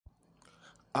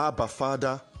Abba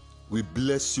Father, we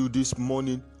bless you this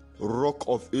morning, Rock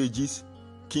of Ages,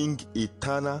 King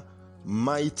Eternal,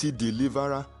 Mighty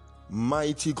Deliverer,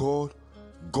 Mighty God,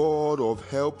 God of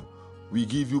help. We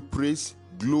give you praise,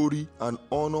 glory, and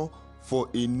honor for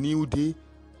a new day.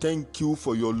 Thank you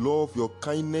for your love, your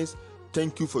kindness.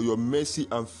 Thank you for your mercy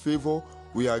and favor.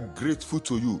 We are grateful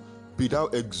to you. Be thou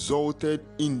exalted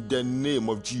in the name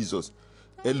of Jesus.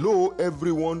 Hello,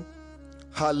 everyone.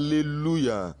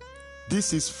 Hallelujah.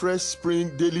 This is Fresh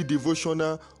Spring Daily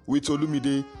Devotional with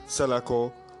Olumide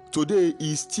Salako. Today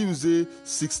is Tuesday,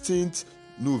 16th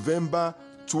November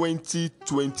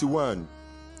 2021.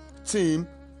 Theme: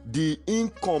 the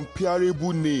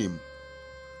incomparable name.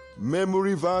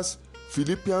 Memory verse: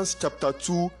 Philippians chapter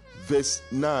 2 verse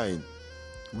 9.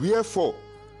 Wherefore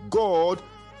God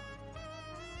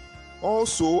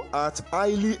also hath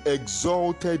highly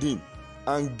exalted him,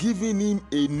 and given him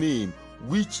a name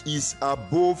which is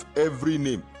above every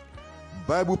name.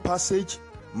 Bible passage: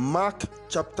 Mark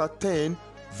chapter 10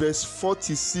 verse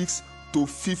 46 to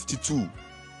 52.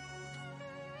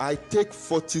 I take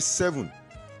 47.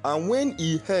 And when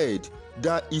he heard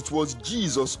that it was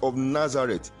Jesus of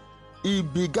Nazareth, he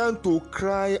began to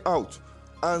cry out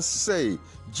and say,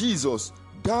 Jesus,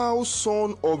 thou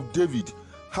son of David,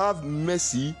 have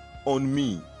mercy on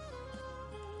me.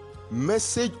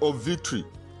 Message of victory.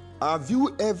 Have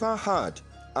you ever had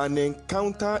an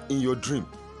encounter in your dream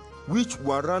which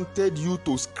warranted you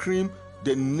to scream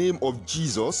the name of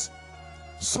Jesus?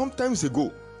 Sometimes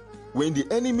ago, when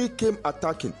the enemy came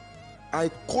attacking, I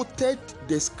quoted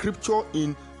the scripture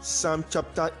in Psalm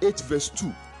chapter 8 verse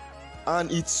 2,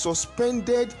 and it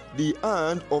suspended the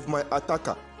hand of my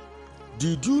attacker.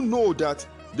 Did you know that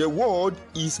the word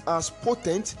is as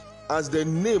potent as the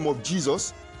name of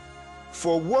Jesus?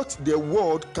 For what the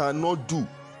word cannot do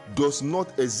does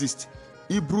not exist.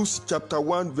 Hebrews chapter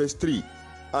 1 verse 3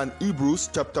 and Hebrews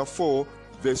chapter 4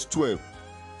 verse 12.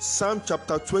 Psalm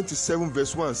chapter 27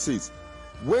 verse 1 says,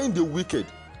 when the wicked,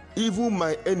 even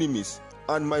my enemies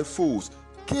and my foes,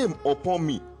 came upon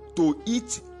me to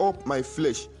eat up my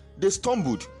flesh, they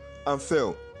stumbled and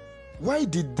fell. Why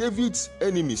did David's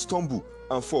enemies stumble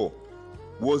and fall?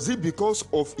 Was it because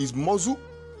of his muzzle,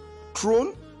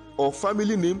 throne, or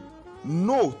family name?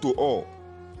 No to all.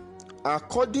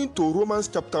 According to Romans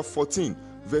chapter 14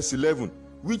 verse 11,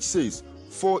 which says,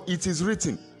 for it is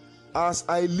written, as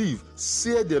I live,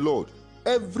 saith the Lord,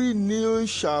 every knee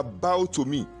shall bow to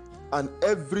me, and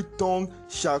every tongue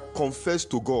shall confess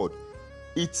to God.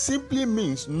 It simply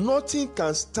means nothing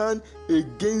can stand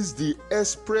against the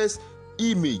express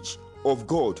image of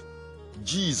God,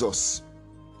 Jesus.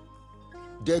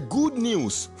 The good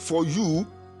news for you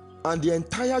and the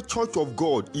entire church of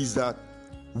God is that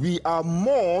we are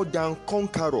more than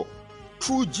conquerors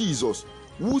through Jesus,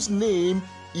 whose name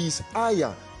is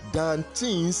higher than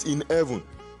things in heaven,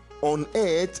 on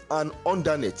earth, and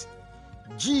underneath.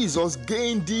 Jesus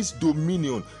gained this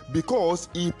dominion because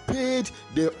he paid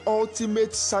the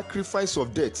ultimate sacrifice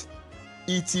of death.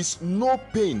 It is no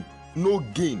pain, no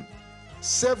gain.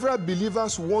 Several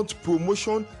believers want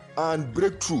promotion and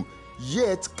breakthrough,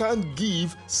 yet can't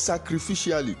give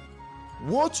sacrificially.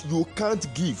 What you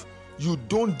can't give, you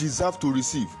don't deserve to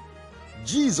receive.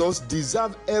 Jesus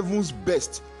deserves heaven's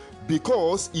best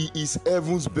because he is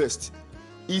heaven's best.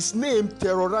 His name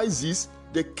terrorizes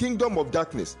the kingdom of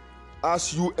darkness.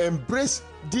 As you embrace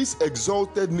this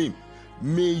exalted name,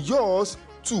 may yours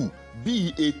too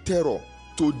be a terror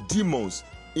to demons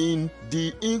in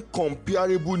the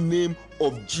incomparable name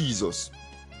of Jesus.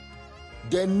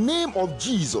 The name of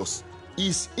Jesus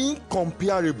is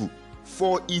incomparable,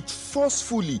 for it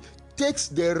forcefully takes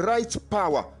the right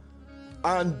power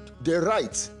and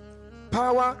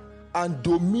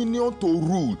dominion to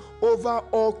rule over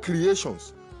all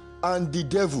creations and the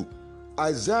devil.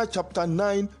 Isaiah chapter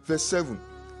 9 verse 7,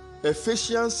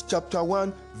 Ephesians chapter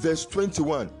 1 verse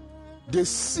 21. The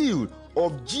seal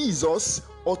of Jesus'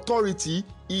 authority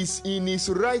is in his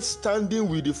right standing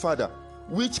with the Father,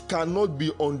 which cannot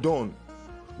be undone.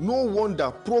 No wonder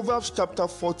Proverbs chapter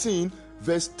 14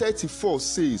 verse 34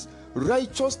 says,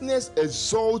 righteousness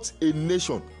exalts a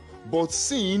nation, but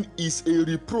sin is a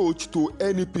reproach to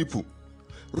any people.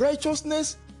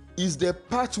 Righteousness is the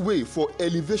pathway for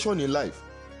elevation in life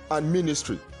and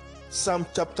ministry. Psalm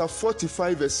chapter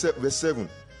 45 verse 7.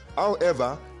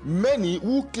 However, many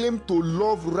who claim to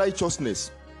love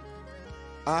righteousness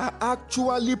are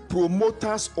actually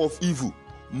promoters of evil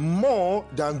more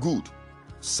than good.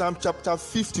 Psalm chapter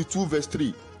 52 verse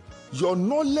 3. Your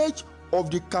knowledge of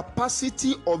the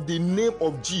capacity of the name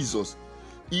of Jesus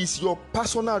is your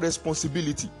personal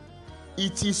responsibility.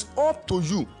 It is up to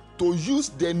you to use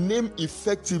the name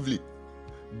effectively.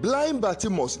 Blind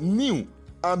Bartimaeus knew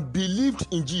and believed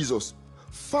in Jesus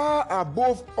far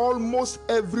above almost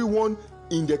everyone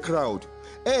in the crowd.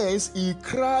 Hence, he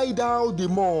cried out the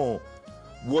more.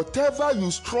 Whatever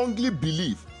you strongly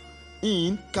believe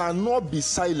in cannot be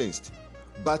silenced.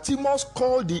 Bartimaeus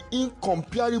called the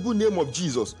incomparable name of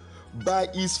Jesus by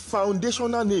his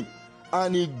foundational name,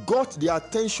 and he got the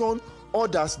attention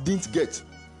others didn't get.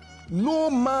 No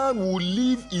man will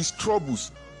leave his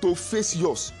troubles to face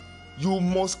yours. You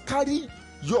must carry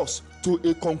yours to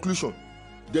a conclusion.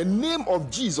 The name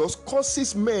of Jesus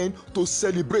causes men to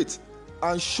celebrate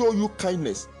and show you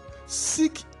kindness.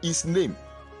 Seek his name,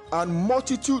 and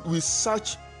multitude will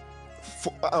search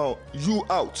for you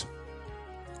out.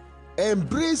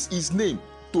 Embrace his name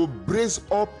to brace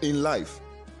up in life.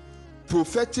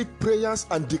 Prophetic prayers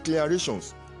and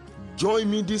declarations. Join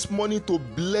me this morning to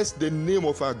bless the name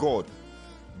of our God.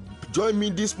 Join me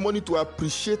this morning to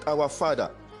appreciate our Father.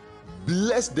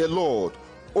 Bless the Lord,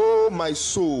 oh my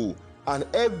soul, and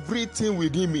everything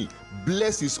within me.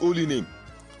 Bless his holy name.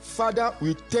 Father,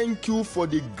 we thank you for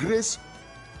the grace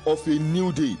of a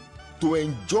new day to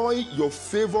enjoy your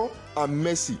favor and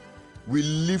mercy. We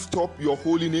lift up your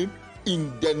holy name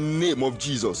in the name of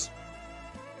Jesus.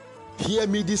 Hear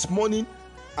me this morning.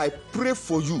 I pray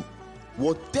for you.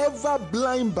 Whatever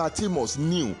blind Bartimaeus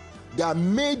knew that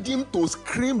made him to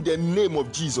scream the name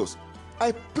of Jesus,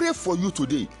 I pray for you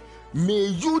today. May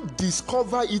you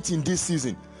discover it in this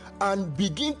season and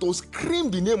begin to scream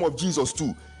the name of Jesus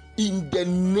too, in the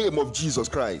name of Jesus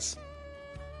Christ.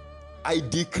 I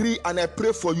decree and I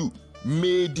pray for you.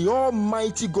 May the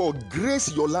Almighty God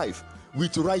grace your life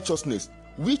with righteousness,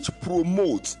 which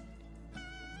promotes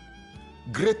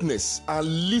greatness and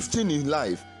lifting in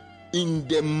life, in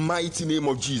the mighty name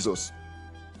of Jesus.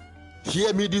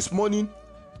 Hear me this morning.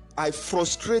 I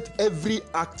frustrate every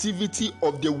activity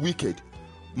of the wicked,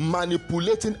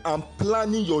 manipulating and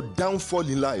planning your downfall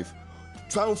in life,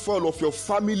 downfall of your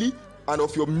family and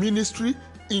of your ministry,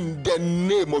 in the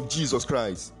name of Jesus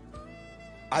Christ.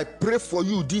 I pray for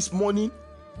you this morning.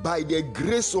 By the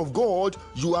grace of God,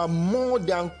 you are more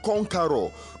than conqueror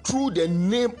through the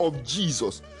name of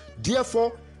Jesus.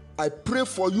 Therefore, I pray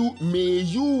for you. May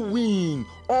you win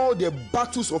all the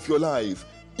battles of your life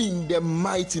in the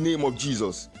mighty name of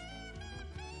Jesus.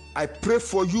 I pray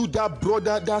for you, that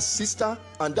brother, that sister,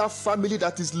 and that family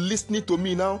that is listening to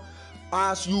me now.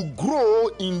 As you grow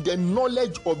in the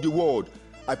knowledge of the word,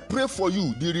 I pray for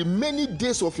you, the remaining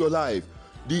days of your life,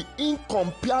 the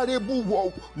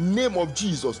incomparable name of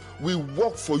Jesus will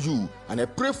work for you. And I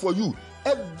pray for you,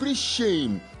 every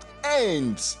shame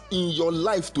ends in your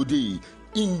life today,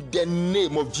 in the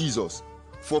name of Jesus.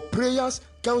 For prayers,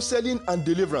 counseling, and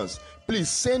deliverance, please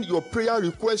send your prayer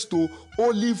request to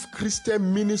Olive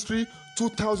Christian Ministry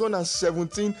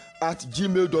 2017 at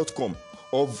gmail.com,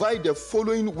 or via the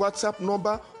following WhatsApp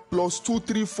number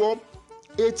 +234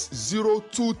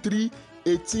 8023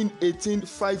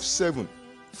 181857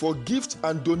 for gifts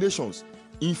and donations.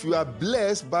 If you are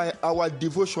blessed by our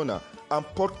devotional and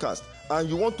podcast and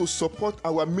you want to support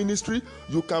our ministry,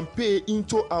 you can pay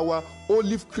into our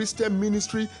Olive Christian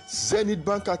Ministry Zenith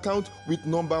Bank account with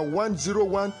number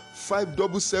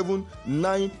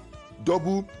 1015779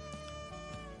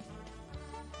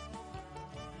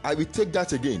 I will take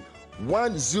that again,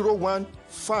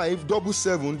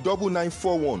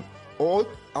 101577941, or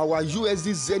our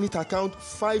USD Zenith account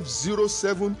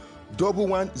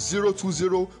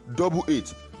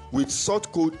 50711020088 with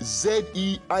sort code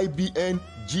ZEIBNGLA.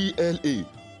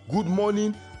 Good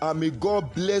morning, and may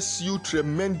God bless you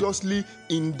tremendously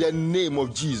in the name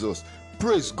of Jesus.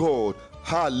 Praise God.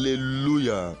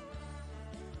 Hallelujah.